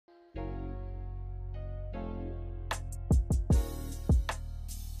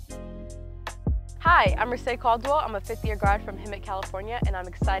Hi, I'm Recee Caldwell. I'm a fifth-year grad from Hemet, California, and I'm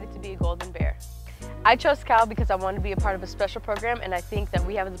excited to be a Golden Bear. I chose Cal because I wanted to be a part of a special program, and I think that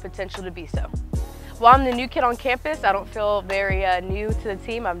we have the potential to be so. While I'm the new kid on campus, I don't feel very new to the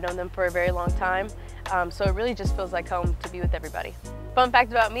team. I've known them for a very long time, so it really just feels like home to be with everybody. Fun fact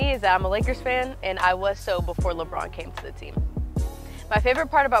about me is that I'm a Lakers fan, and I was so before LeBron came to the team. My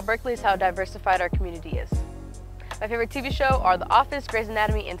favorite part about Berkeley is how diversified our community is. My favorite TV show are The Office, Grey's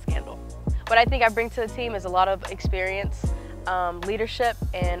Anatomy, and Scandal. What I think I bring to the team is a lot of experience, leadership,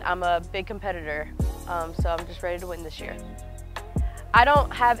 and I'm a big competitor, so I'm just ready to win this year. I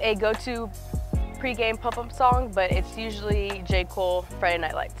don't have a go-to pre-game pump-up song, but it's usually J. Cole, Friday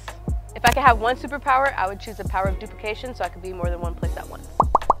Night Lights. If I could have one superpower, I would choose the power of duplication so I could be more than one place at once.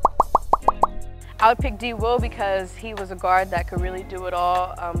 I would pick D. Will because he was a guard that could really do it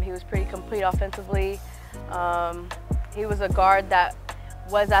all. He was pretty complete offensively. He was a guard that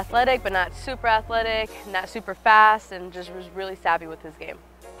was athletic, but not super athletic, not super fast, and just was really savvy with his game.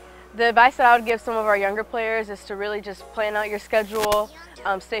 The advice that I would give some of our younger players is to really just plan out your schedule,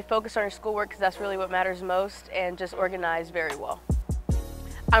 stay focused on your schoolwork because that's really what matters most, and just organize very well.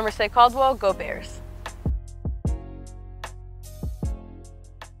 I'm Recee Caldwell, go Bears.